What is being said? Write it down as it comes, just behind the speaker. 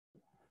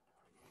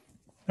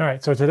All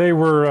right, so today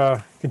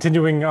we're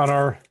continuing on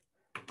our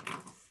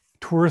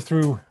tour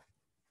through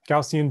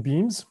Gaussian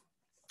beams.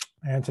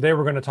 And today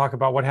we're going to talk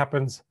about what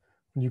happens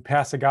when you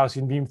pass a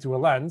Gaussian beam through a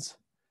lens.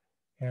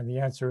 And the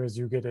answer is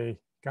you get a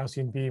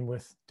Gaussian beam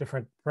with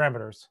different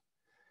parameters.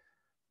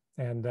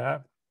 And I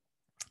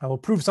will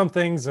prove some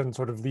things and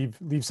sort of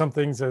leave some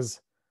things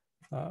as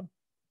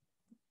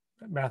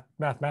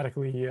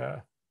mathematically,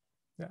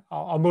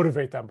 I'll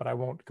motivate them, but I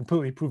won't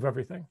completely prove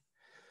everything.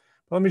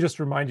 But let me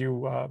just remind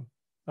you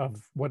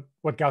of what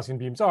Gaussian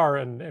beams are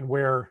and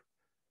where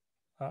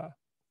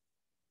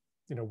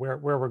where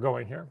we're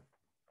going here.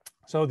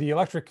 So the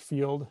electric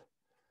field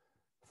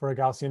for a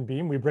Gaussian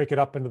beam, we break it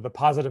up into the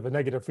positive and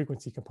negative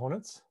frequency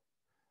components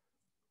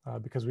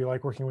because we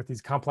like working with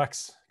these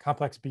complex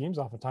beams.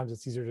 Oftentimes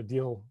it's easier to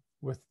deal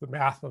with the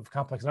math of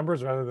complex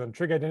numbers rather than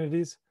trig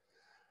identities.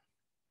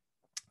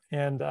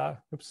 And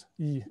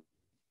E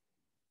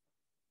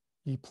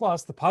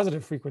plus, the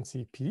positive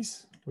frequency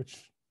piece,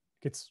 which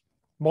gets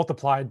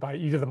multiplied by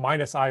e to the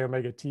minus I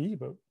omega t,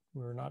 but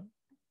we're not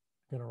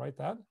going to write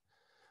that.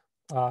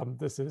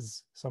 This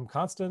is some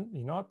constant,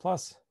 E naught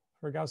plus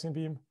for a Gaussian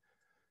beam.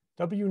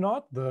 W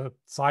naught, the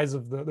size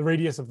of the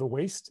radius of the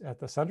waist at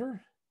the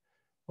center,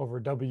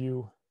 over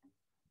W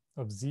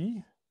of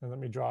Z. And let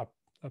me draw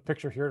a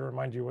picture here to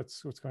remind you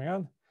what's going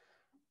on.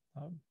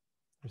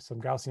 There's some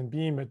Gaussian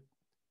beam. It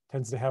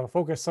tends to have a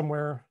focus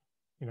somewhere.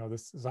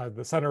 This is either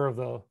the center of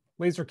the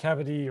laser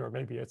cavity, or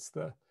maybe it's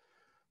the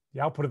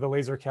output of the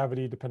laser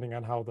cavity, depending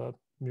on how the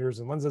mirrors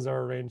and lenses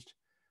are arranged.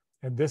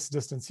 And this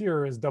distance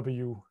here is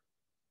W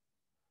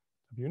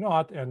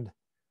naught, and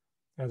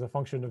as a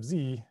function of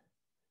Z,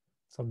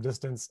 some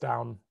distance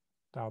down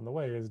the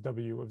way is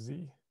W of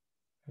Z.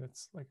 And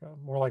it's like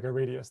more like a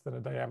radius than a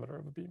diameter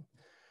of a beam.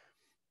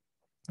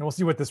 And we'll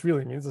see what this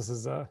really means.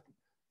 This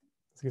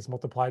gets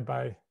multiplied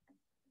by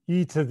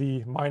e to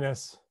the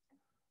minus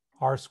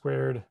r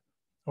squared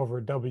over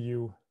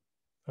W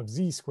of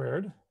Z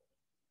squared.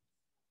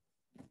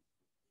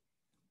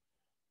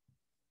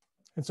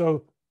 And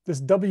so this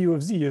W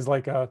of Z is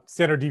like a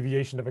standard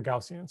deviation of a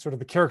Gaussian, sort of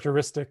the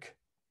characteristic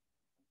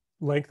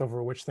length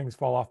over which things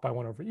fall off by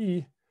 1 over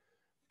E.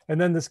 And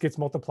then this gets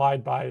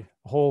multiplied by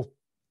a whole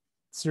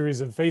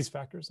series of phase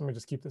factors. Let me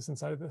just keep this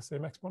inside of the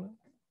same exponent.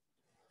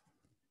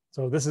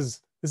 So this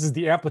is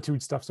the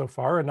amplitude stuff so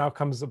far, and now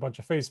comes a bunch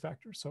of phase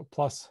factors. So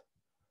plus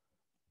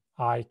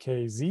I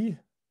k z.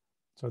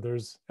 So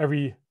there's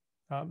every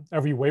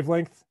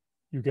wavelength,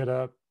 you get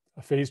a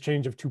phase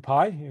change of 2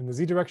 pi in the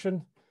Z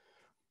direction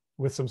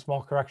with some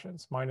small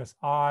corrections, minus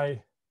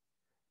I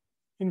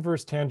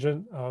inverse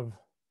tangent of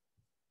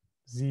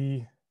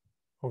Z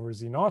over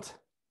Z naught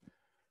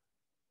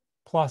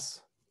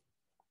plus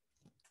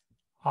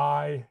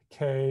I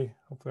k,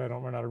 hopefully I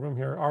don't run out of room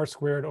here, R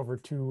squared over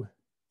 2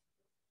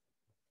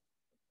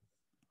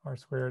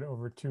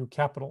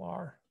 capital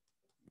R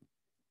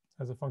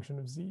as a function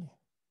of Z.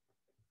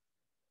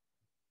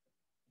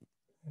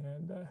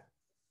 And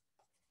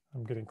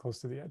I'm getting close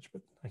to the edge,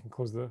 but I can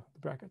close the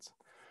brackets.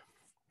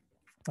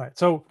 All right,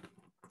 so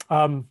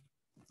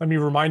let me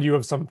remind you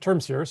of some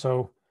terms here.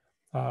 So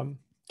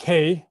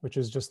K, which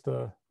is just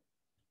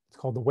it's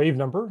called the wave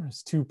number,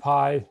 is 2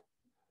 pi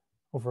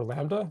over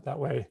lambda. That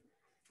way,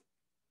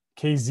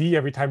 Kz,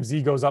 every time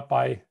Z goes up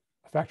by a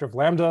factor of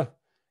lambda,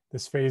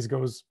 this phase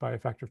goes by a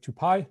factor of 2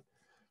 pi.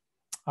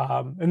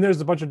 And there's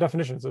a bunch of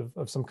definitions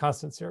of some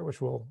constants here, which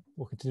we'll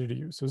continue to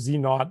use. So Z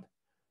naught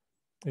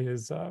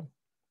is, I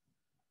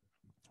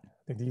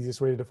think the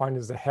easiest way to define it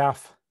is a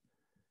half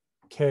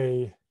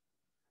K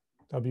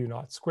W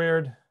naught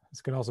squared.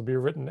 This can also be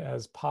written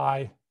as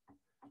pi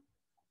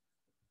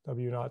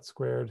W naught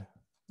squared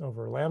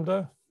over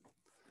lambda.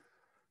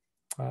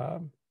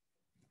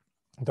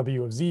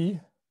 W of Z.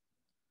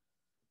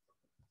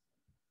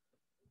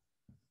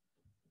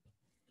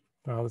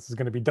 Well, this is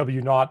going to be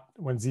W naught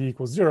when Z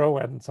equals 0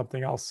 and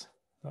something else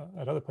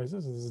at other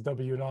places. This is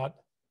W naught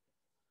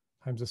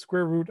times the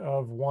square root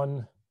of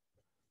 1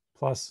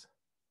 plus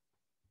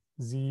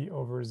Z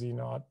over Z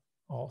naught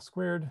all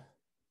squared.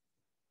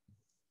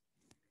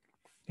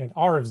 And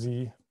R of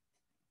Z,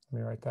 let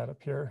me write that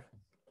up here.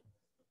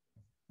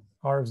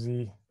 R of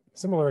Z,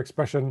 similar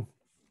expression,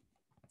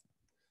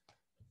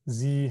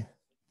 Z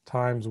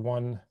times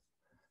 1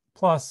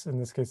 plus, in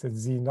this case, it's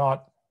Z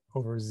naught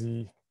over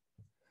Z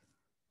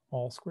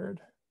all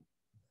squared.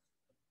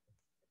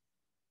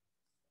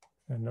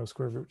 And no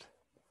square root.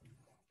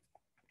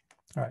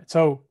 All right,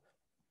 so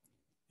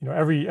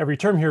every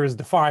term here is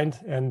defined,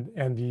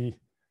 and the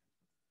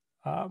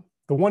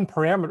one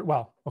parameter,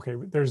 well, okay,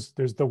 there's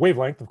the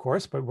wavelength, of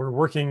course, but we're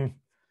working,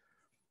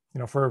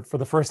 for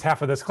the first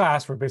half of this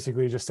class, we're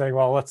basically just saying,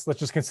 well, let's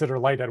just consider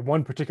light at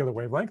one particular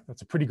wavelength.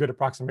 That's a pretty good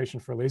approximation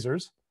for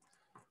lasers.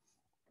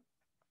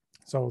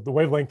 So the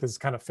wavelength is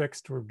kind of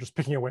fixed. We're just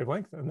picking a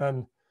wavelength, and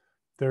then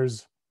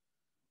there's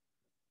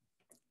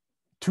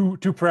two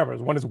parameters.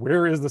 One is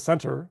where is the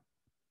center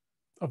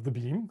of the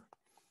beam,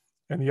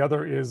 and the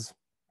other is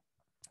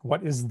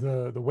what is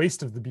the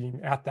waist of the beam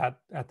at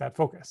that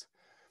focus.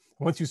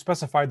 Once you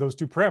specify those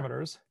two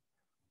parameters,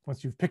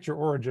 once you've picked your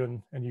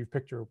origin and you've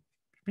picked your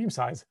beam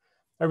size,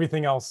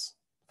 everything else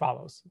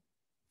follows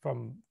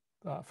from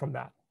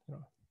that, you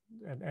know,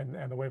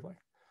 and the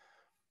wavelength.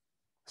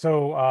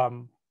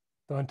 So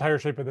the entire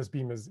shape of this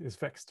beam is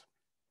fixed.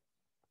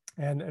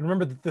 And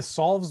remember that this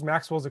solves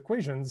Maxwell's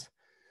equations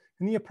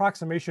in the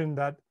approximation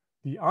that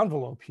the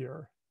envelope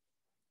here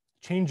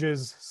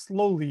changes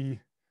slowly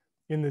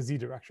in the z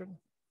direction.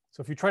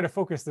 So if you try to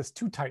focus this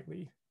too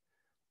tightly,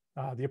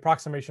 the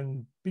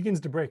approximation begins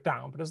to break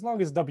down. But as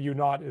long as W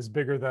naught is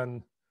bigger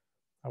than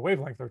a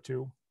wavelength or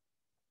two,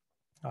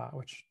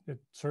 which it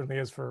certainly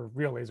is for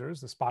real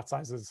lasers, the spot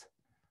sizes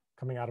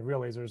coming out of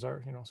real lasers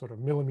are, you know, sort of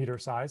millimeter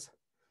size,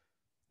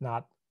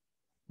 not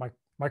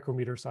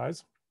micrometer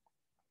size.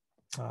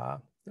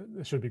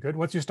 It should be good.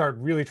 Once you start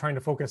really trying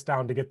to focus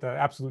down to get the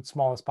absolute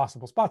smallest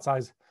possible spot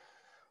size,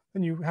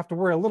 then you have to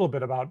worry a little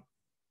bit about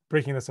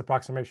breaking this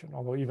approximation.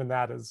 Although even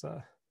that is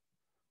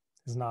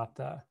not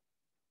the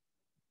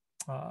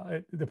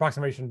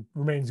approximation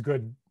remains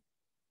good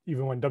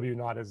even when W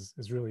naught is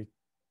really,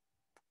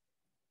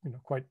 you know,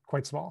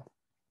 quite small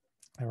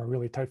and a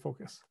really tight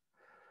focus.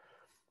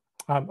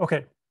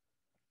 Okay,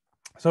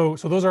 so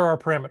those are our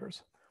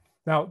parameters.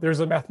 Now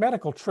there's a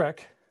mathematical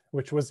trick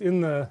which was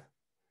in the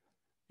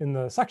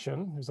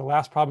section. There's the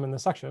last problem in the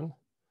section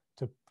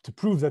to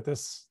prove that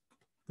this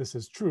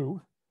is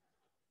true,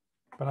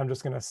 but I'm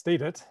just going to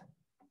state it,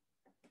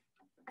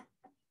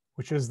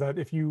 which is that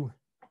if you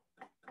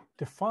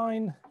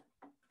define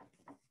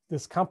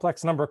this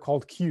complex number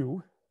called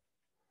Q,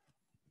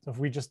 so if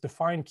we just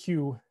define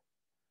Q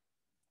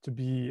to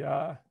be,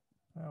 where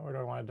do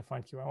I want to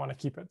define Q? I want to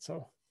keep it.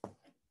 So let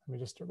me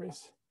just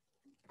erase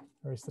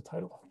the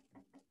title.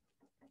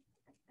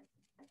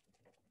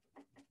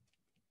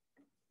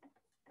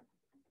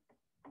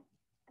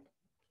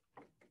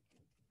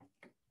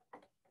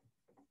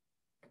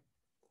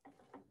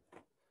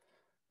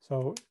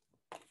 So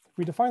if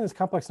we define this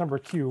complex number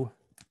Q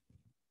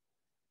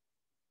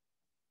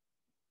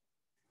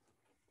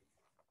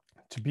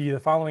to be the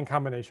following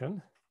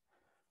combination,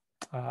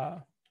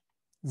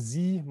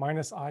 Z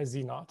minus I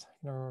Z naught,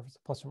 I don't remember if it's a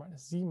plus or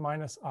minus, Z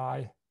minus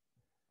I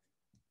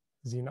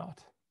Z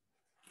naught.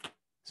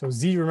 So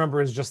Z, remember,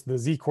 is just the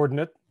Z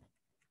coordinate.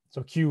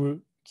 So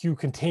Q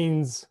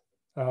contains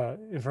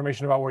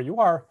information about where you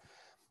are,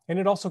 and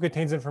it also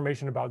contains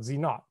information about Z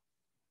naught,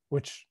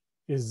 which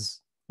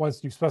is,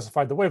 once you've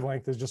specified the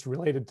wavelength, is just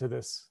related to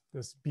this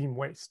beam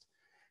waist.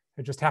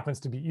 It just happens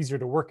to be easier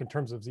to work in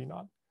terms of Z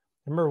naught.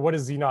 Remember, what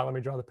is Z naught? Let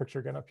me draw the picture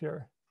again up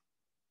here.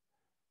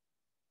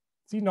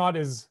 Z naught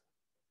is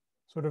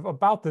sort of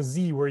about the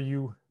Z where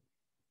you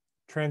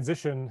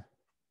transition.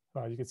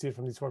 You can see it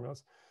from these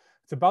formulas.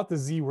 It's about the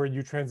Z where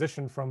you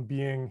transition from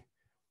being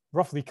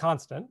roughly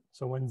constant.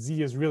 So when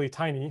Z is really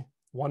tiny,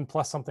 1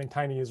 plus something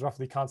tiny is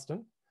roughly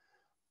constant,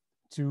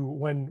 to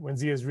when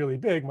Z is really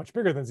big, much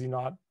bigger than Z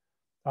naught,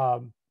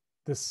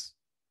 this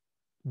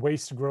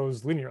waist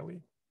grows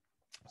linearly.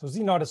 So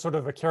Z naught is sort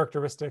of a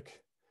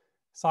characteristic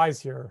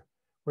size here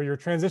where you're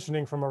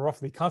transitioning from a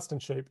roughly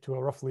constant shape to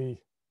a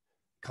roughly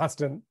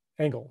constant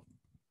angle.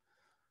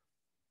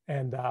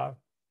 And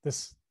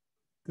this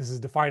is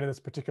defined in this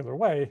particular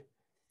way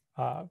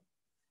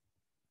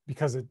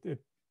because it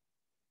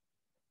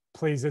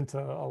plays into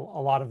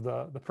a lot of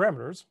the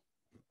parameters.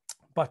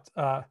 But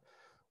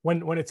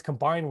when it's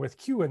combined with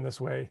Q in this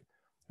way,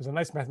 there's a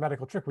nice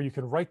mathematical trick where you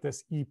can write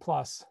this E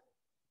plus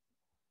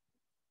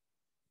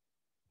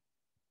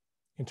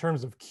in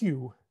terms of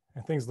Q,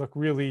 and things look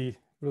really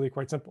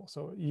quite simple.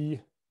 So E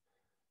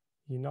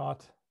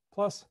naught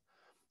plus,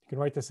 you can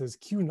write this as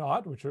Q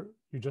naught, which you're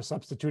just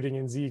substituting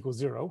in Z equals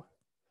 0,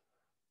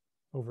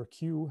 over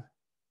Q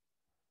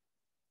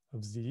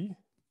of Z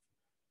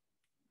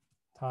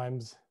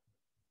times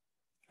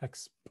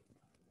exp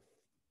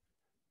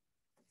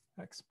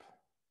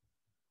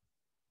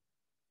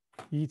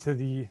e to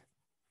the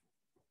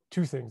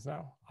two things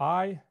now,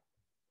 I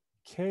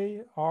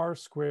k r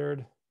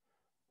squared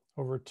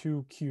over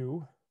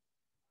 2q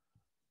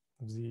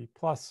of Z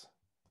plus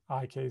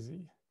I k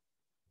Z.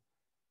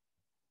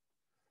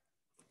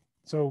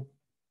 So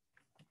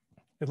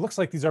it looks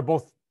like these are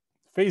both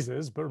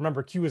phases, but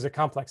remember Q is a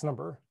complex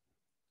number.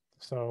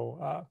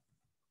 So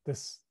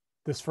this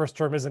first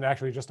term isn't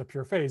actually just a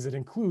pure phase. It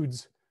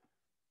includes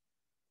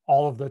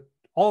all of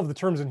the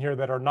terms in here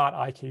that are not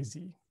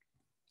IKZ.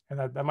 And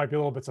that might be a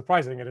little bit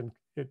surprising.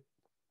 It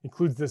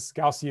includes this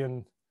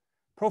Gaussian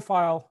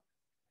profile.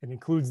 It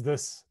includes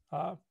this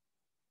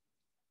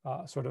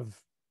sort of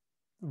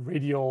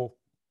radial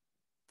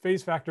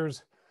phase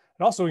factors.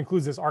 It also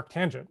includes this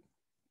arctangent.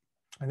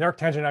 And the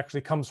arctangent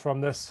actually comes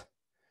from this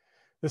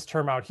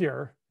term out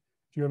here.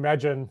 If you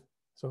imagine,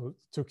 so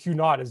Q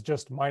naught is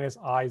just minus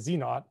I Z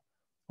naught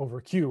over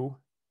Q,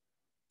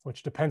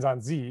 which depends on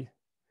Z.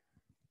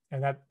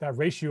 And that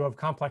ratio of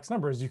complex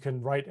numbers you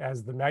can write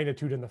as the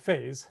magnitude in the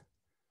phase.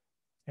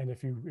 And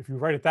if you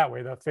write it that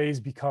way, the phase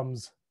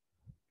becomes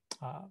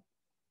the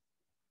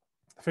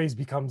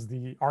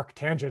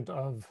arctangent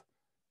of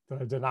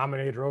the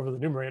denominator over the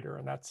numerator,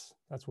 and that's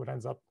what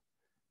ends up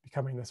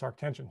becoming this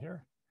arctangent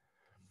here.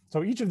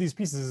 So each of these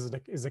pieces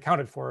is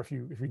accounted for if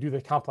you do the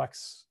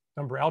complex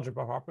number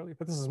algebra properly.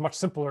 But this is a much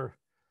simpler,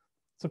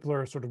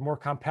 sort of more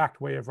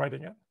compact way of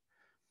writing it.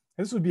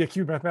 And this would be a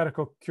Q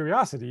mathematical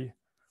curiosity.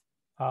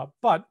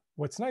 But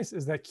what's nice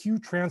is that Q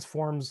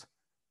transforms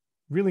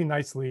really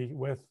nicely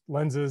with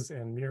lenses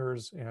and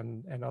mirrors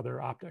and other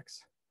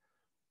optics.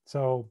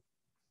 So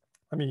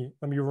let me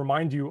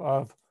remind you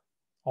of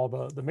all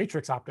the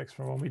matrix optics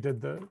from when we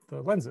did the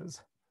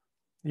lenses.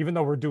 Even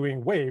though we're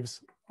doing waves,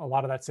 a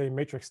lot of that same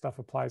matrix stuff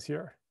applies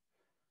here.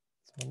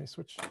 So let me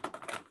switch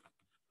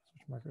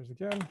markers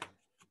again.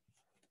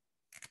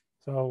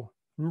 So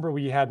remember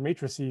we had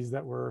matrices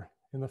that were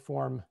in the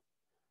form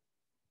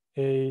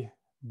A,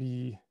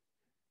 B,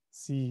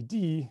 C,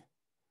 D.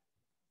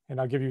 And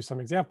I'll give you some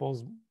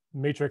examples.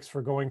 Matrix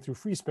for going through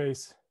free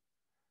space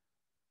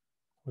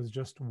was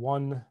just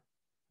 1,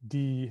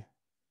 D,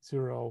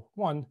 0,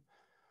 1.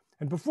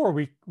 And before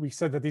we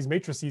said that these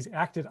matrices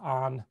acted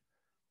on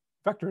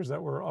vectors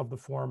that were of the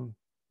form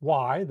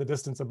y, the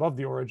distance above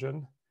the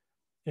origin,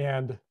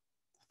 and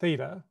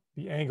theta,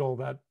 the angle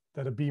that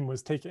a beam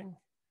was taking.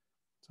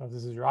 So if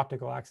this is your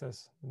optical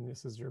axis and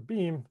this is your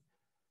beam,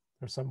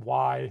 there's some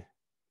y,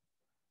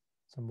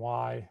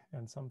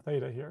 and some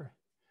theta here.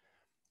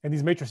 And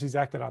these matrices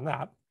acted on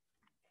that.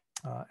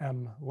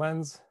 M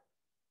lens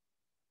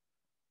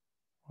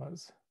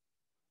was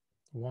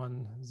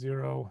 1,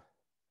 0,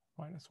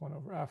 minus 1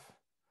 over f,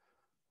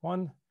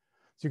 1.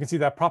 So you can see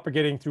that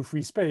propagating through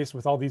free space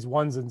with all these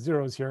 1s and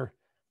 0s here,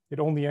 it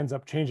only ends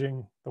up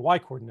changing the y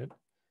coordinate.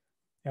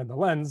 And the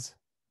lens,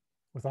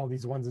 with all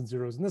these 1s and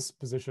 0s in this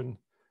position,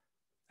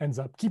 ends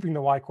up keeping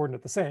the y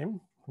coordinate the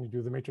same when you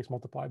do the matrix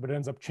multiply, but it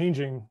ends up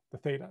changing the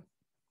theta.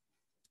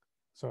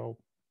 So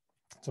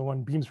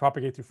when beams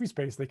propagate through free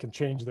space, they can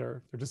change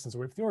their distance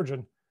away from the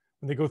origin.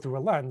 When they go through a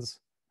lens,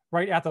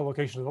 right at the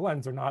location of the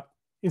lens, they're not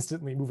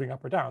instantly moving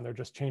up or down. They're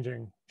just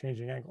changing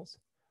angles.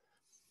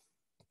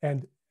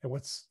 And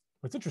what's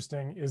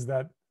interesting is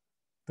that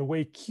the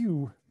way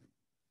Q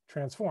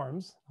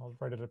transforms, I'll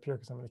write it up here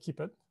because I'm going to keep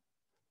it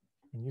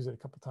and use it a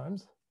couple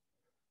times.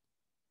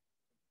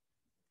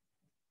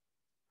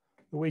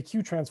 The way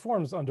Q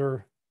transforms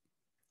under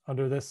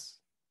these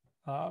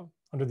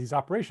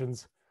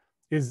operations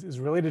is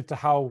related to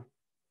how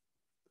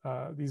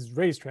these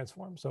rays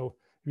transform. So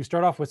you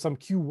start off with some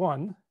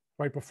Q1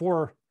 right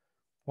before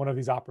one of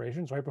these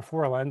operations, right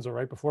before a lens or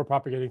right before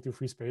propagating through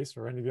free space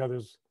or any of the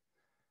others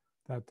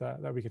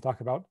that we can talk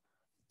about.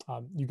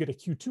 You get a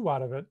Q2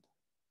 out of it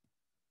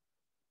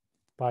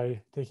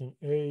by taking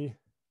A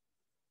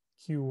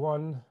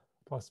Q1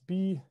 plus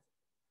B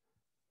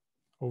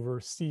over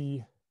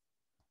C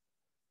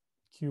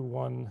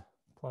Q1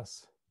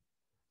 plus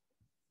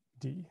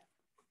D.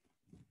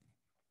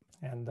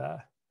 And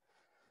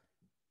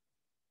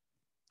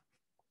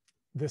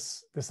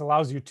this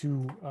allows you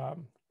to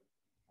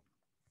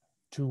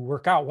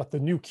work out what the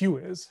new Q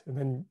is. And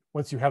then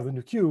once you have the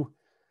new Q,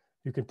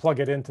 you can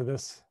plug it into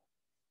this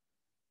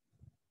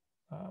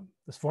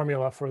this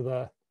formula for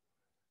the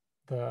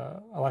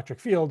electric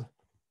field.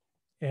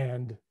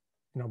 And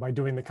by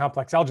doing the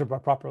complex algebra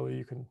properly,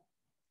 you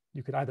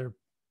could either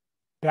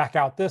back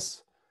out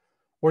this,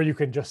 or you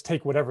can just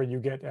take whatever you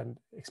get and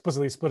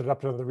explicitly split it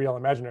up to the real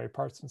and imaginary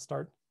parts and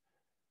start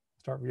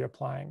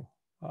reapplying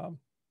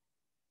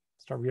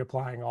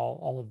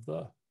all of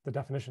the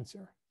definitions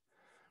here.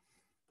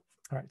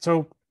 All right,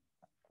 so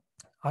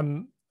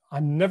I'm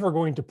never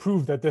going to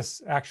prove that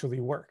this actually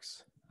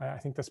works. I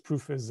think this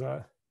proof is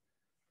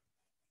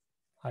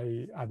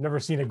I've never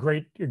seen a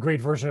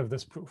great version of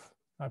this proof.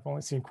 I've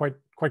only seen quite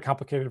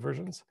complicated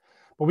versions,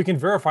 but we can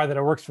verify that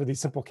it works for these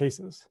simple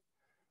cases.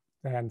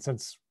 And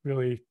since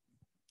really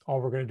all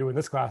we're going to do in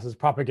this class is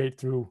propagate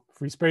through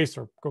free space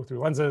or go through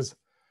lenses,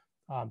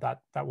 that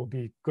will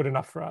be good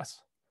enough for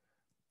us.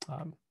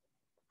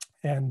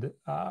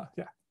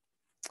 Yeah.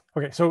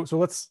 Okay, so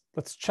let's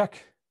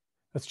check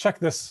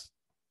this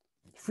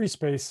free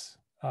space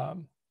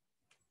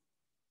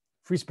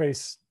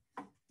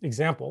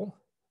example.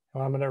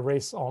 And I'm going to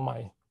erase all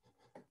my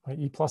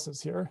E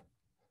pluses here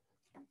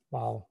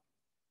while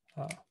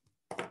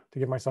to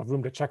give myself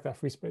room to check that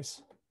free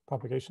space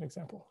propagation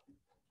example.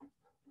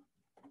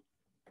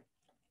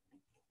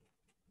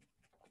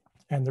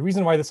 And the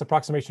reason why this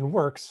approximation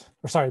works,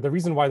 the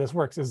reason why this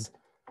works is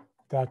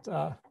that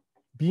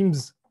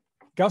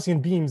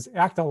Gaussian beams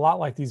act a lot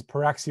like these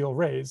paraxial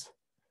rays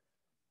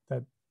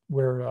that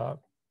where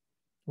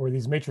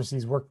these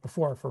matrices worked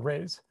before for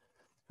rays.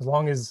 As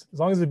long as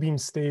the beam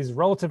stays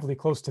relatively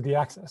close to the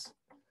axis,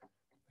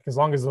 as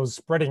long as those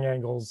spreading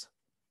angles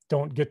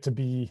don't get to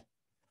be,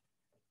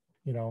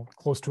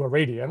 close to a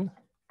radian,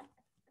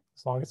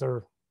 as long as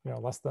they're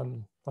less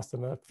than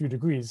a few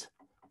degrees,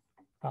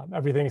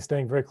 everything is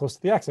staying very close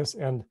to the axis,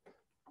 and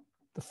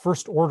the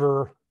first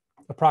order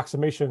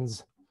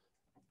approximations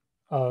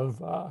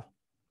of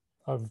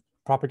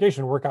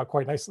propagation work out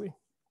quite nicely.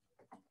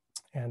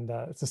 And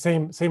it's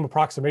the same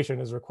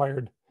approximation is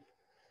required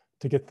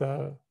to get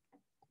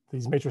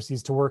these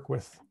matrices to work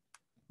with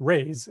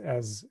rays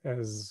as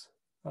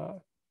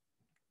to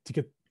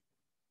get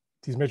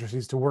these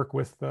matrices to work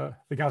with the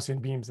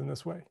Gaussian beams in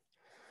this way.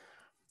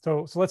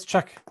 So let's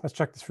check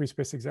this free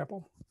space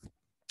example.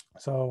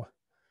 So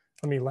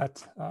let me let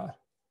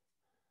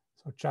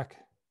so check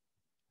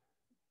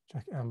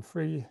M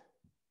free.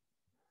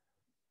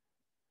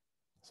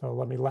 So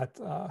let me let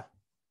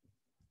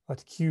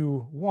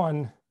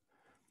Q1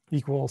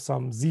 equal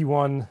some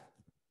Z1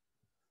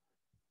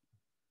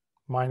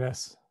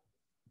 minus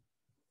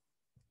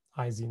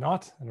I Z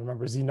naught. And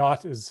remember, Z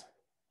naught is,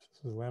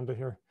 this is lambda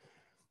here.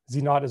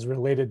 Z naught is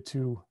related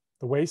to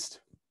the waist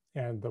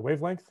and the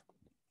wavelength.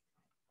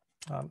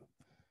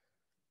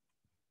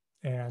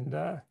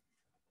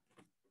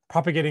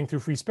 Propagating through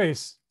free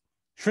space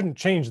shouldn't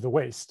change the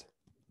waist,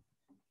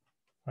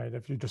 right?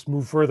 If you just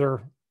move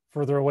further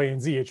away in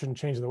Z, it shouldn't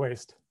change the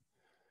waist.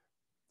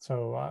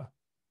 So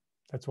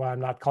that's why I'm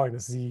not calling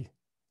this Z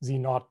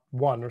naught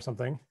 1 or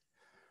something.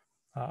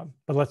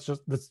 But let's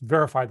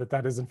verify that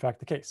that is in fact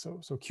the case.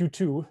 So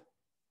Q2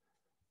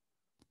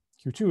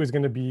 is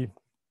going to be,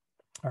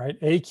 all right,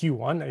 A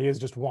Q1, A is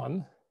just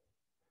 1.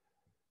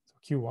 So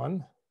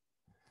Q1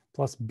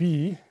 plus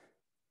B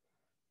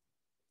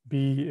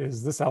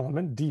is this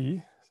element,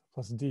 D,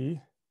 plus D,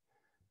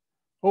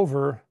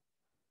 over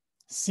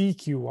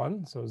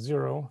CQ1, so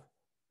 0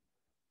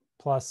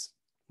 plus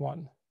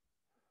 1.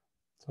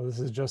 So this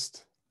is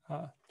just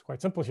it's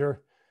quite simple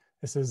here.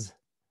 This is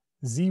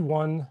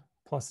Z1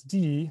 plus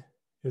D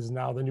is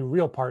now the new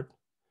real part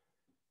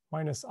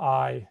minus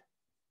I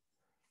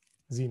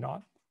Z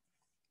naught.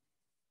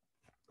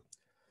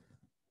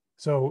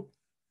 So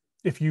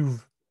if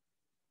you've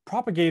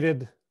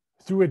propagated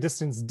through a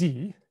distance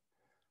D,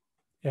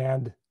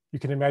 and you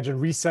can imagine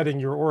resetting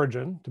your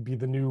origin to be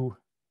the new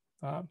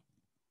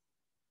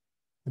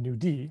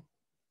D,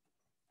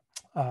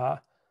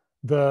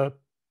 the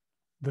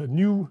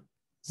new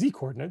Z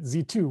coordinate,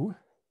 Z2,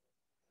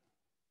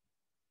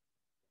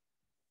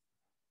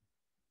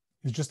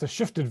 is just a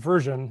shifted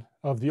version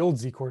of the old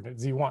Z coordinate,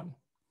 Z1,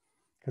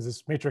 because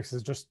this matrix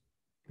has just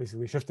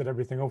basically shifted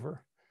everything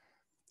over.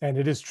 And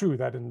it is true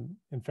that in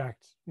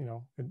fact,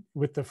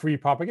 with the free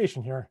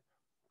propagation here,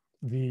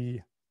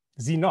 the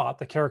Z naught,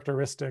 the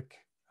characteristic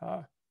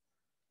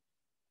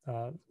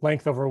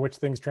length over which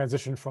things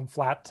transition from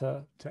flat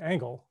to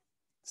angle,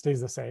 stays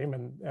the same.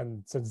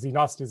 And since Z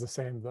naught stays the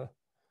same, the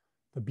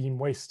beam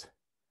waist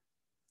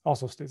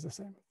also stays the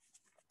same.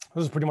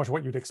 This is pretty much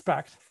what you'd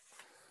expect.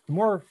 The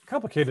more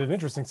complicated and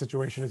interesting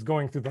situation is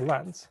going through the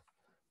lens.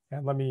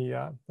 And let me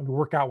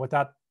work out what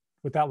that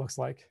looks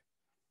like.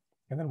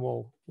 And then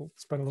we'll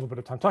spend a little bit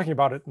of time talking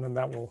about it, and then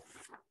that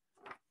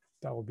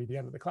will be the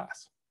end of the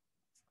class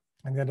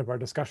and the end of our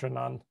discussion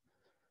on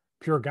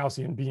pure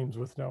Gaussian beams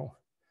with no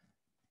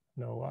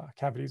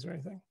cavities or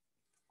anything.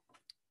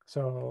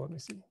 So let me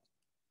see.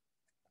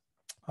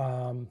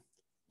 I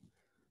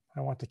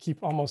want to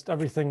keep almost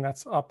everything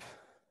that's up,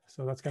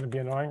 so that's going to be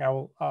annoying.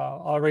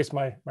 I'll erase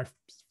my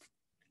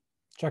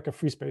check of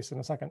free space in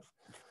a second.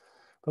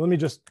 But let me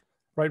just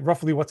write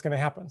roughly what's going to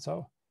happen.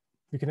 So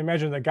you can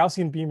imagine that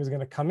Gaussian beam is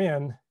going to come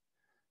in,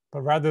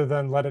 but rather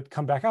than let it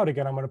come back out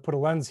again, I'm going to put a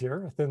lens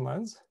here, a thin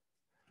lens.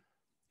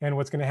 And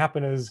what's going to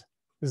happen is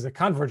this is a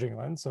converging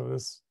lens. So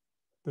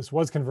this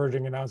was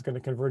converging, and now it's going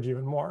to converge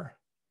even more.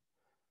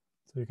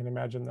 So you can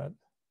imagine that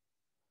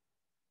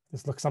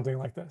this looks something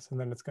like this, and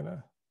then it's going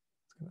to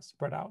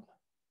spread out.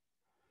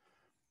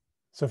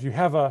 So if you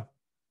have a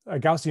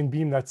Gaussian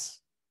beam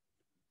that's,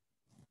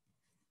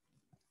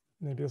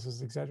 maybe this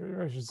is exaggerated,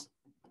 I should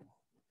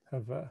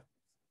have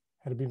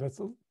had a beam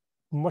that's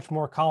much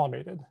more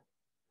collimated.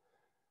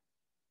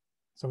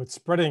 So its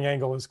spreading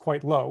angle is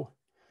quite low,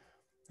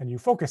 and you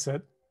focus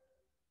it.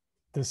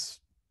 This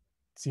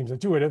seems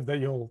intuitive that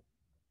you'll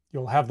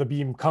have the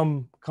beam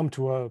come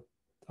to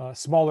a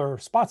smaller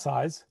spot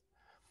size,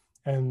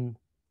 and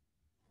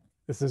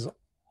this is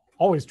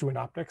always true in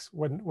optics.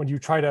 When you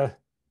try to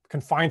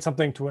confine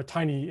something to a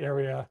tiny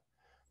area,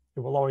 it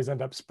will always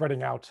end up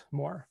spreading out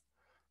more.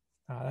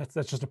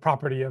 That's just a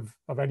property of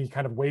any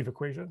kind of wave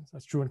equation.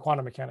 That's true in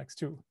quantum mechanics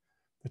too.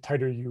 The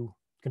tighter you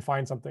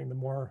confine something, the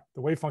more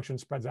the wave function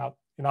spreads out.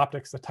 In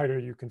optics, the tighter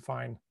you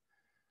confine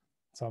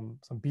some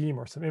beam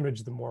or some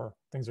image, the more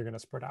things are going to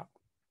spread out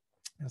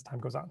as time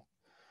goes on.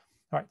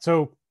 All right,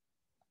 so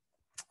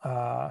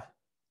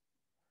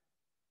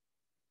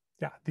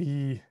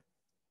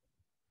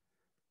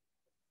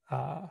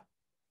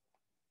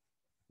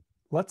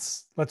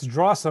let's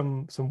draw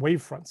some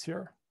wave fronts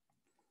here.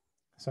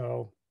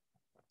 So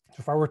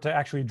if I were to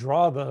actually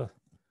draw the,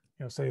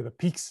 say the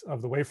peaks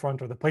of the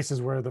wavefront, or the places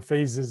where the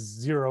phase is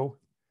 0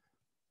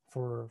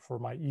 for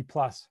my E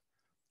plus,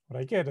 what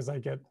I get is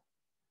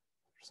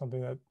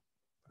something that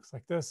looks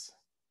like this,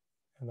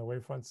 and the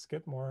wavefronts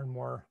get more and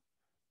more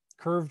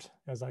curved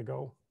as I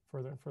go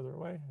further and further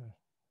away,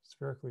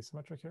 spherically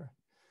symmetric here.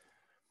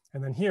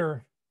 And then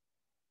here,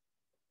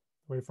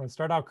 the wavefronts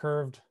start out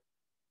curved,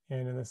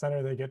 and in the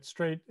center they get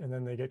straight, and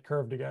then they get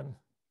curved again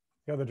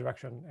the other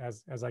direction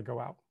as I go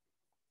out.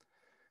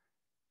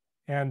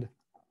 And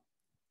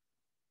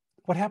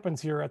what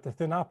happens here at the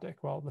thin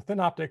optic? Well, the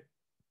thin optic,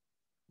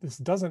 this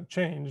doesn't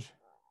change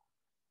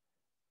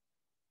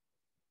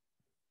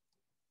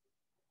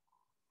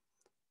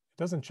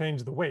doesn't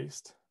change the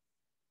waist.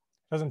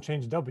 It doesn't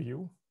change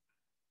W.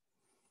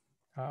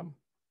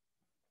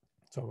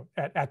 So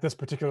at this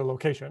particular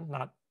location,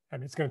 I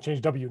mean, it's going to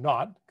change W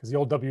naught because the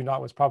old W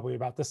naught was probably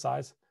about this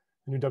size.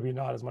 The new W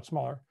naught is much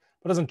smaller,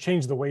 but it doesn't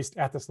change the waist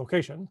at this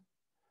location.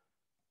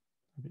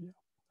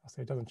 I'll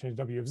say it doesn't change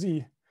W of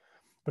Z,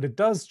 but it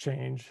does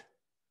change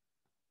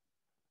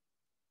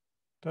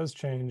the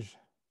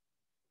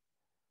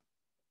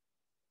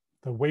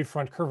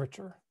wavefront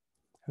curvature.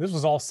 And this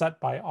was all set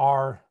by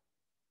R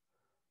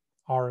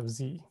of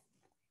Z.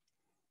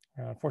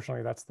 And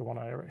unfortunately, that's the one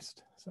I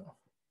erased. So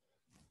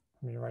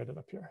let me write it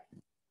up here.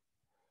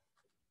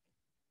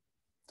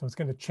 So it's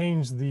going to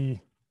change the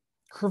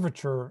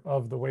curvature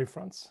of the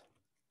wavefronts.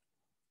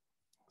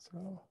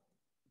 So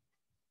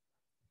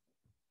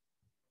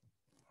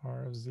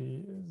R of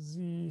Z is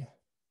Z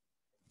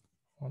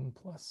 1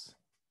 plus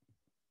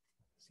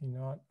Z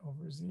naught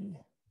over Z,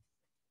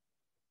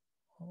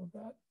 all of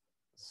that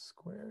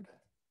squared.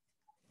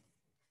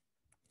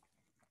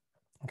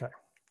 Okay.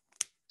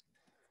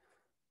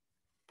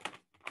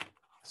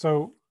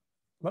 So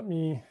let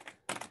me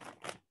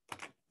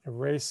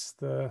erase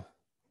the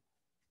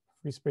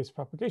free space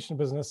propagation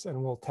business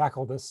and we'll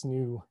tackle this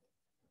new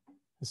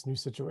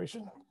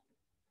situation.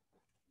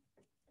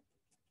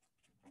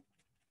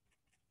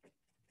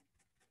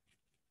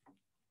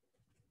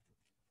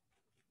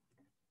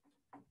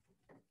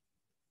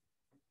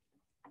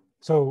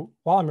 So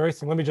while I'm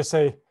erasing, let me just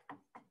say,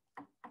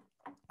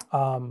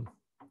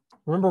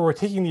 remember we're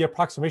taking the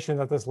approximation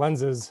that this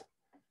lens is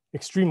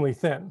extremely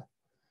thin.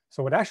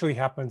 So what actually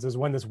happens is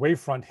when this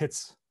wavefront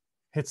hits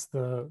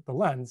the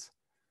lens,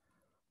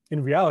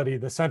 in reality,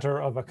 the center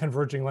of a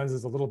converging lens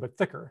is a little bit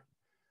thicker.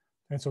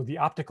 And so the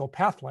optical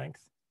path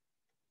length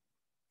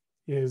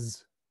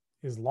is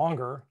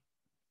longer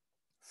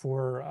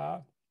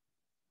for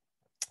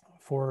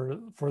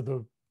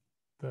the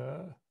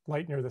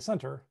light near the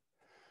center.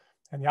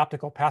 And the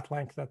optical path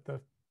length that the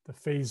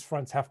phase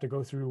fronts have to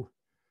go through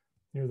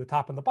near the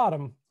top and the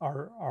bottom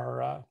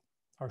are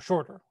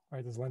shorter,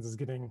 right? This lens is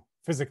getting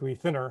physically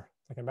thinner,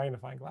 like a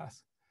magnifying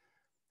glass,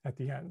 at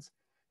the ends.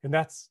 And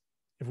that's,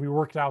 if we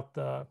worked out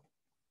the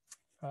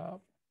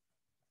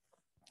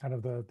kind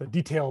of the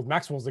detailed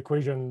Maxwell's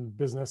equation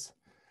business,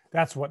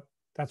 that's what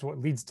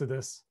leads to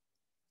this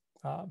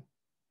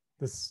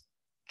this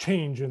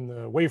change in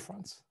the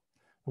wavefronts.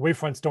 The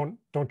wavefronts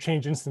don't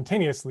change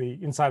instantaneously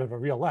inside of a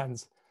real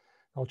lens.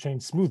 They'll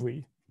change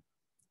smoothly,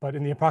 but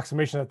in the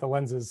approximation that the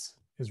lens is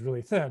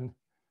really thin,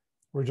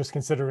 we're just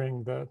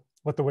considering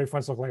what the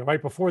wavefronts look like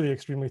right before the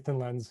extremely thin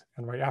lens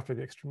and right after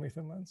the extremely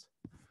thin lens.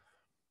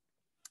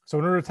 So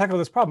in order to tackle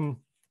this problem,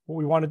 what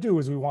we want to do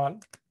is we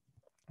want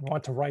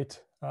to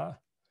write,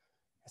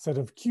 instead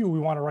of Q, we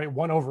want to write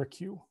 1 over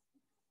Q.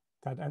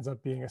 That ends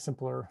up being a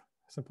simpler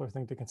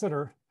thing to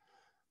consider.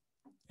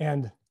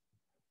 And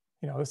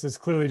this is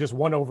clearly just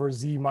 1 over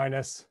Z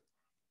minus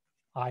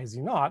I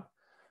Z naught.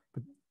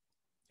 But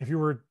if you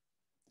were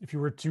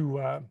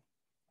to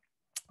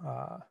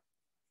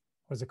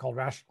what's it called,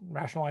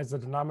 rationalize the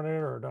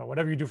denominator, or no,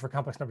 whatever you do for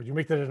complex numbers, you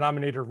make the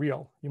denominator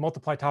real. You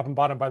multiply top and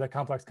bottom by the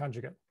complex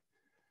conjugate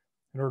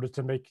in order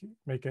to make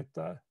it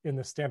in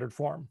the standard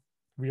form,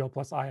 real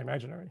plus I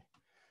imaginary.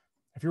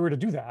 If you were to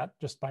do that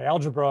just by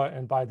algebra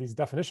and by these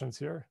definitions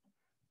here,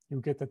 you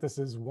get that this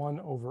is 1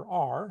 over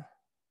R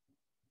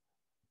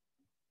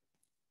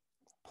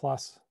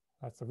plus,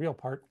 that's the real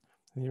part,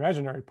 and the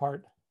imaginary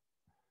part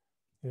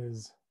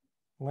is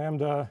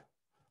lambda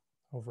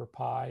over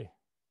pi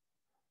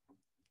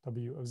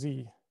W of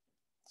Z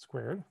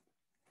squared.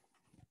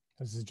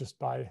 This is just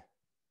by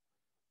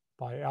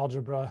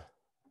algebra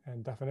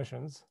and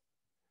definitions.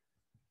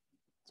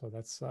 So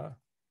that's a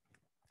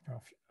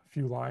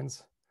few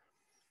lines.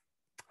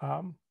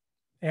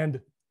 And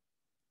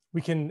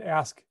we can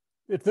ask,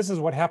 if this is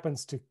what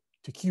happens to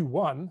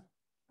Q1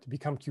 to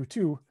become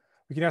Q2,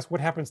 we can ask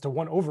what happens to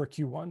 1 over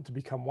Q1 to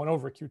become 1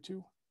 over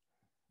Q2.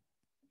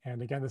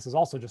 And again, this is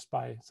also just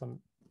by some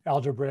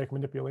algebraic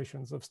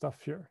manipulations of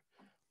stuff here.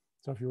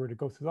 So if you were to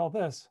go through all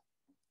this,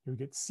 you would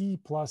get C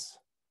plus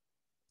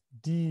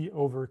D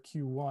over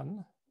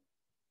Q1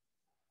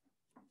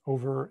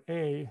 over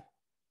A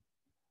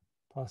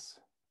plus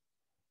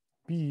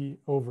B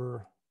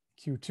over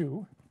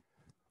Q2.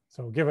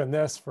 So given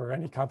this, for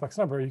any complex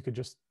number, you could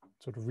just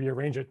sort of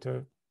rearrange it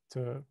to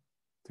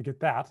get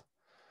that.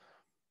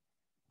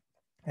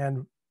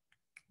 And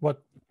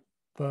what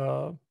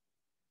the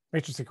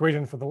matrix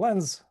equation for the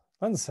lens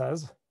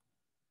says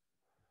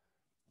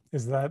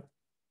is that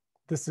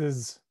this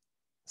is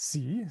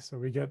C, so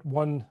we get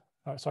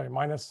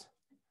minus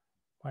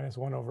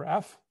 1 over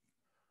F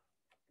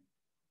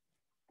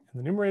in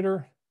the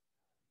numerator,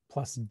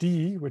 plus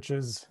D, which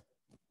is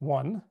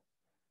 1,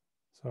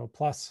 so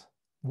plus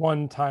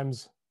 1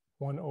 times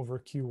 1 over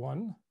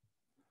Q1,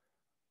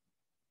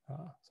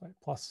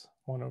 plus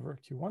 1 over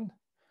Q1,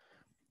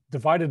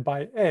 divided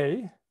by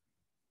A,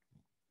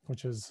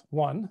 which is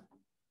 1,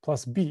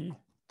 plus B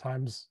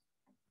times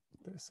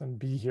this, and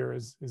B here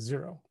is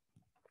 0.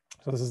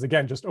 So this is,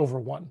 again, just over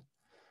 1.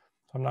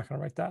 So I'm not going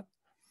to write that.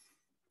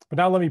 But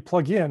now let me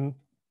plug in,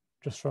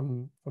 just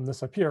from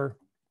this up here,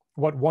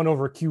 what 1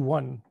 over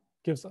Q1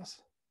 gives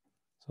us.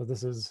 So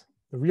this is,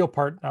 the real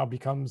part now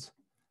becomes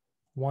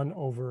 1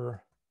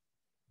 over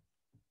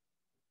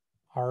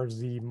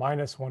RZ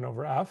minus 1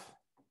 over F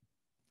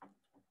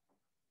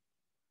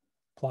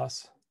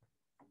plus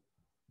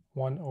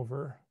 1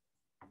 over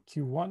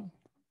Q1.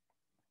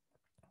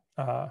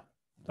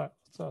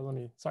 So let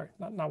me, sorry,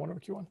 not 1 over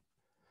Q1.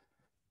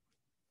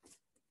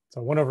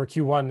 So 1 over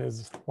Q1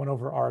 is 1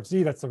 over R of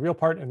Z. That's the real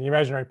part, and the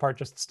imaginary part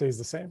just stays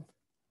the same.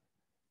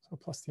 So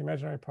plus the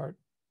imaginary part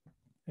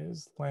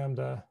is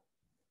lambda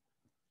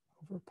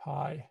over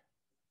pi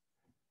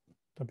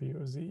W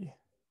of Z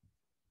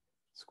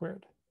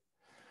squared.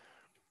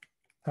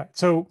 All right,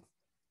 so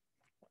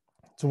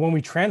when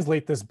we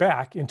translate this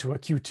back into a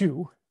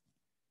Q2,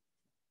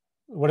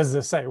 what does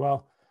this say?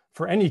 Well,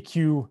 for any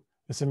Q,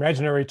 this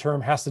imaginary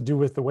term has to do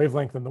with the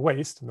wavelength and the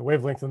waist, and the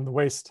wavelength and the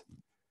waist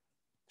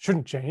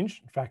shouldn't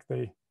change. In fact,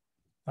 they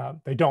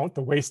don't.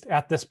 The waist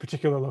at this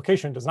particular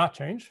location does not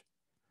change,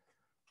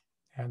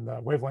 and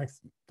the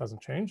wavelength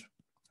doesn't change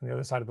on the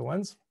other side of the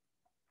lens.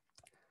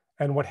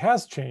 And what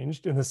has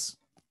changed in this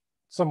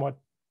somewhat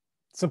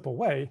simple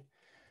way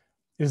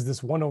is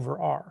this 1 over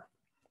R.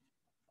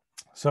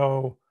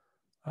 So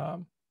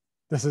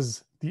this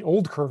is the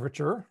old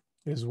curvature,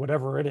 is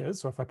whatever it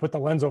is. So if I put the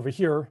lens over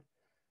here,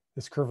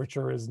 this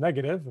curvature is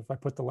negative. If I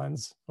put the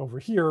lens over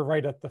here,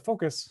 right at the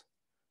focus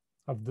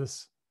of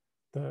this,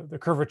 the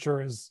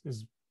curvature is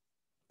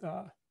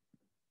well,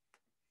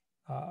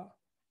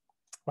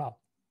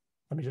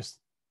 let me just,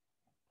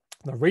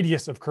 the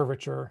radius of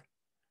curvature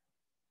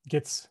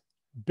gets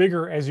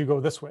bigger as you go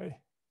this way,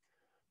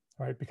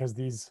 right? Because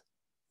these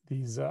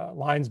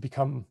lines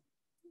become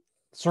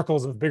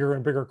circles of bigger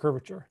and bigger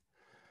curvature.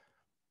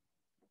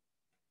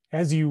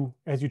 As you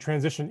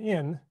transition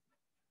in,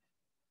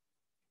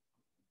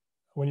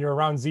 when you're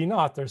around Z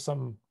naught, there's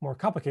some more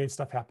complicated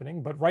stuff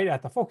happening, but right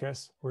at the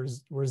focus,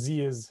 where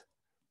Z is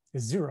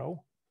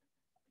 0,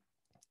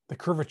 the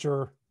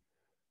curvature,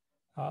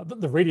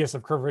 the radius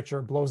of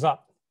curvature blows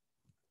up.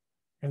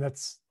 And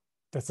that's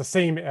the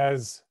same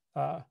as,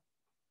 well,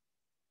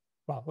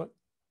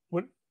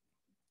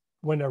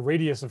 when a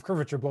radius of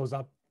curvature blows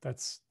up,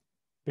 that's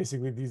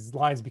basically these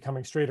lines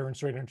becoming straighter and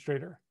straighter and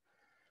straighter.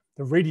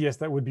 The radius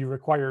that would be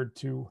required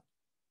to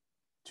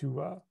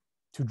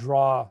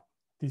draw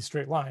these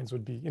straight lines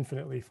would be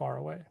infinitely far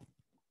away.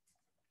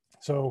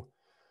 So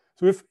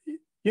if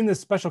in this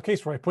special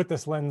case where I put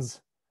this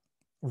lens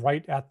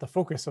right at the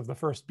focus of the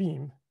first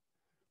beam,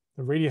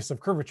 the radius of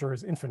curvature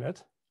is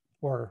infinite,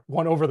 or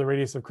 1 over the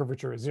radius of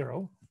curvature is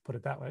 0, put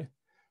it that way.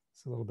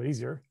 It's a little bit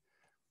easier.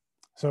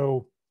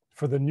 So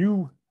for the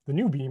new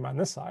beam on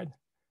this side,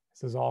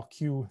 this is all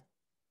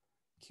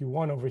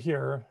Q1 over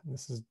here, and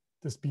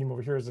this beam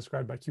over here is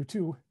described by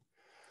Q2.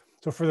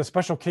 So for the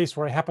special case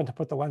where I happen to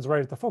put the lens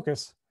right at the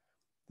focus,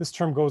 this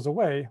term goes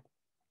away,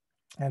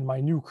 and my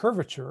new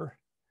curvature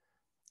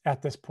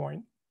at this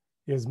point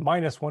is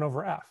minus 1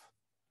 over F.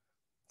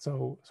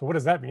 So what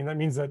does that mean? That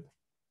means that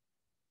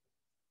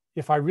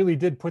if I really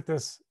did put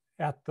this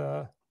at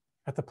the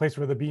place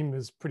where the beam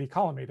is pretty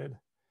collimated,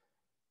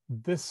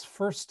 this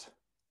first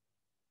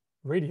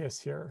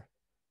radius here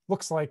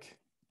looks like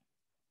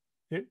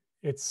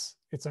it's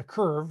a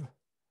curve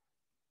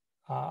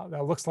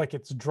that looks like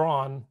it's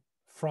drawn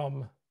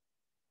from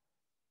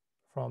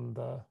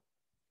the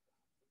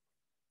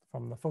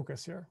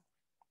focus here.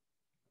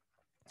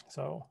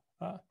 So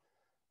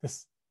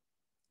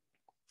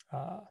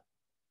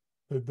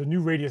the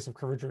new radius of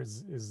curvature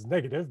is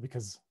negative,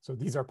 because so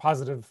these are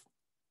positive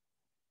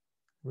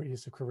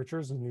radius of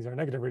curvatures and these are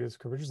negative radius of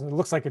curvatures, and it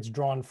looks like it's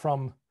drawn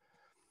from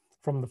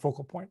the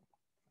focal point.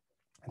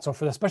 And so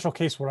for the special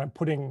case where I'm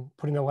putting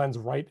the lens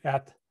right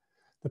at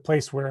the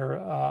place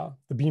where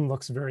the beam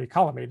looks very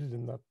collimated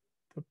and the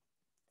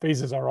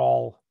phases are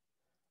all,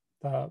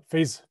 the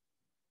phase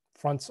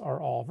fronts are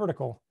all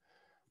vertical,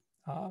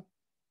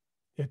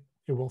 it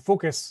will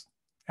focus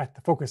at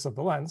the focus of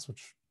the lens,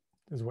 which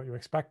is what you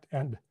expect.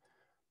 And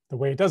the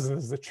way it does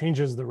this is it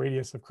changes the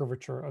radius of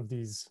curvature of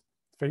these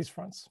phase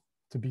fronts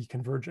to be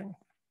converging.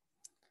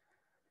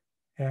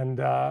 And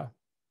let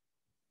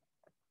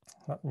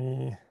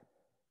me,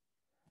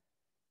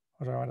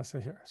 what do I want to say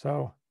here?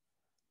 So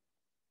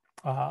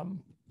I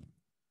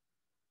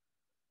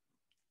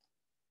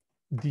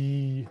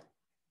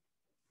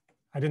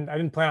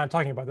didn't plan on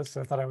talking about this.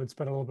 So I thought I would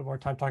spend a little bit more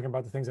time talking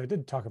about the things I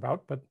did talk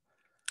about, but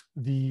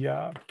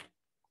the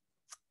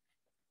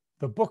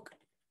book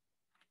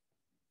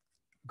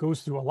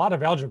goes through a lot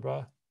of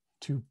algebra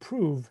to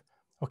prove,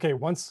 okay,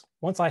 once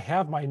I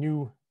have my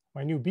new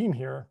beam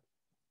here,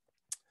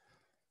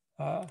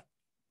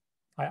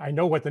 I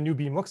know what the new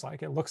beam looks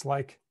like. It looks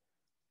like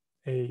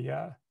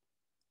a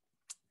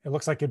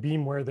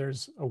beam where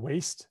there's a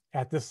waist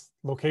at this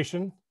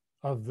location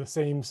of the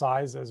same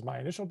size as my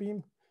initial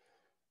beam,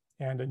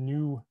 and a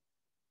new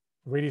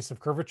radius of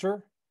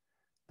curvature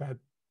that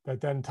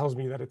then tells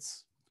me that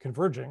it's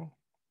converging.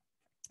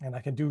 And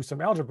I can do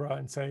some algebra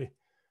and say,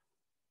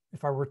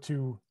 if I were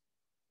to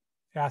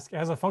ask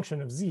as a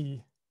function of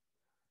Z,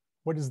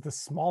 what is the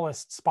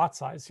smallest spot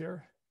size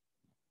here?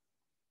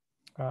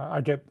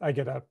 I get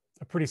a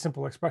pretty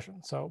simple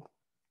expression. So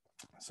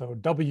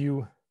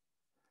W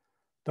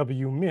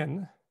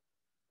min,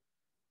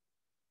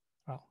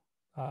 well,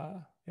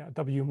 yeah,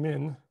 W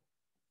min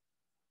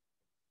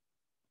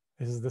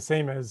is the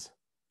same as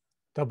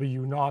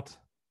W naught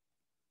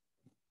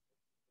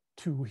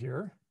 2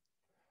 here.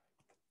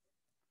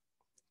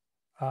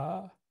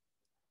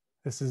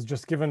 This is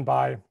just given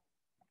by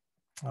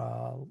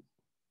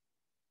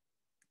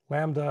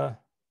lambda,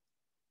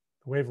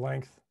 the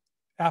wavelength,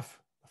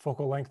 f, the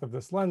focal length of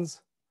this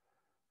lens,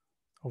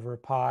 over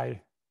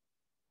pi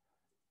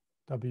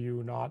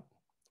W naught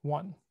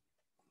 1.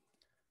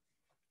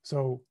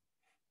 So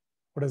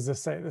what does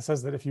this say? This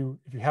says that if you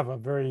have a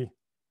very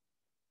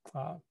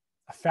a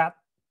fat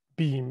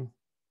beam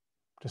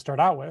to start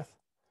out with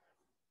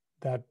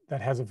that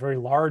has a very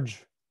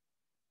large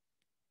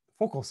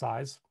focal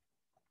size,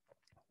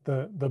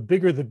 the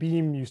bigger the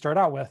beam you start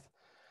out with,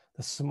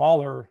 the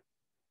smaller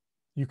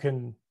you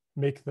can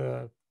make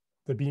the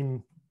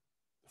beam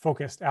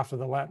focused after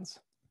the lens.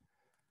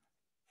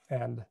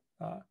 And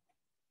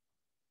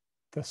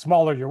the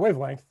smaller your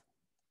wavelength,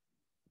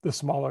 the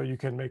smaller you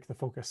can make the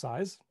focus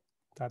size.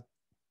 That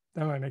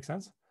might make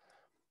sense.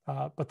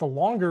 But the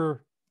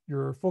longer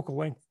your focal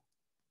length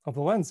of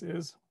the lens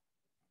is,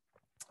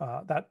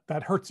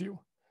 that hurts you.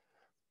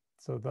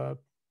 So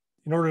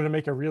in order to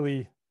make a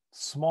really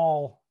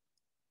small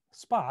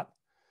spot,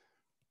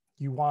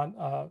 you want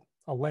a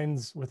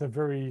lens with a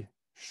very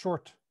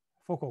short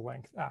focal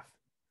length f.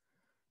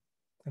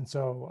 And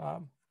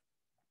so,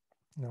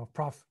 you know,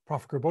 Prof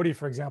Gerbode,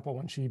 for example,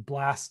 when she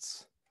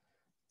blasts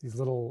these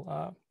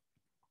little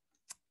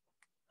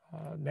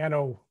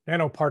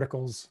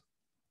nanoparticles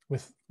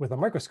with a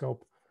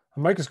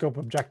microscope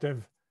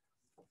objective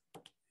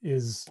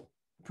is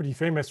pretty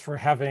famous for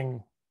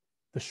having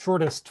the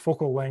shortest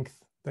focal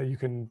length that you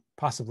can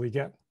possibly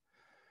get.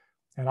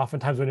 And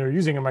oftentimes when you're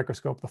using a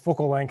microscope, the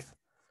focal length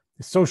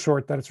is so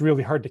short that it's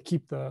really hard to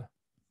keep the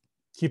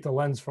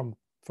lens from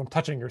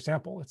touching your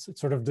sample. It's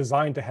sort of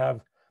designed to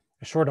have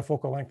as short a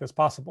focal length as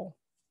possible.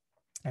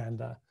 And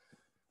one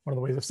of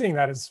the ways of seeing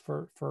that is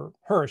for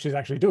her, she's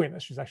actually doing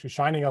this. She's actually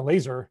shining a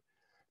laser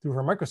through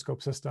her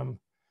microscope system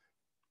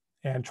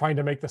and trying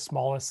to make the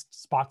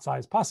smallest spot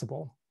size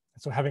possible.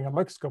 And so having a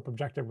microscope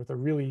objective with a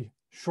really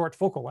short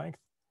focal length,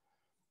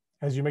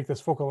 as you make this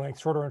focal length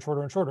shorter and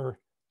shorter and shorter,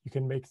 you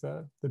can make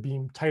the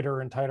beam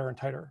tighter and tighter and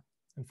tighter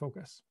in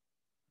focus.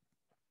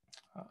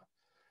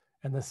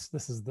 And this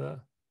is that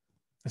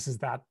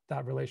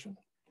relation.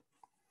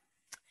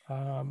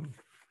 I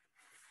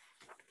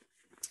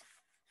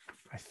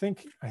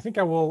think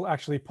I will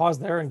actually pause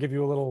there and give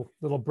you a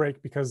little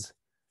break, because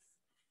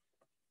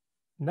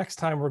next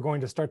time we're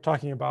going to start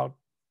talking about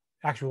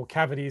actual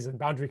cavities and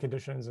boundary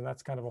conditions, and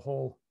that's kind of a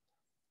whole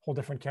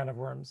different can of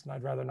worms. And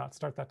I'd rather not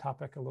start that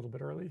topic a little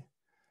bit early.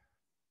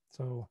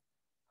 So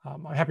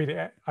I'm happy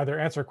to either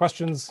answer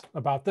questions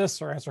about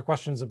this or answer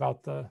questions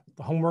about the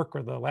homework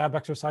or the lab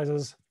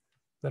exercises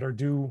that are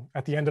due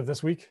at the end of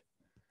this week.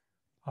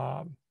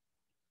 Or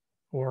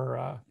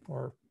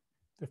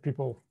if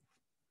people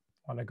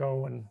want to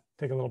go and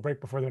take a little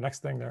break before their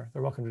next thing, they're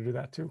welcome to do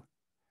that too.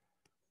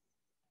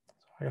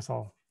 So I guess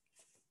I'll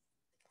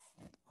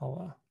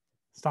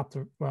stop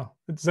the, well,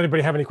 does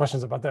anybody have any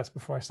questions about this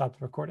before I stop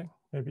the recording?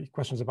 Maybe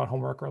questions about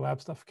homework or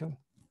lab stuff can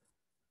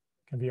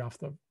be off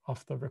the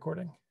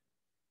recording.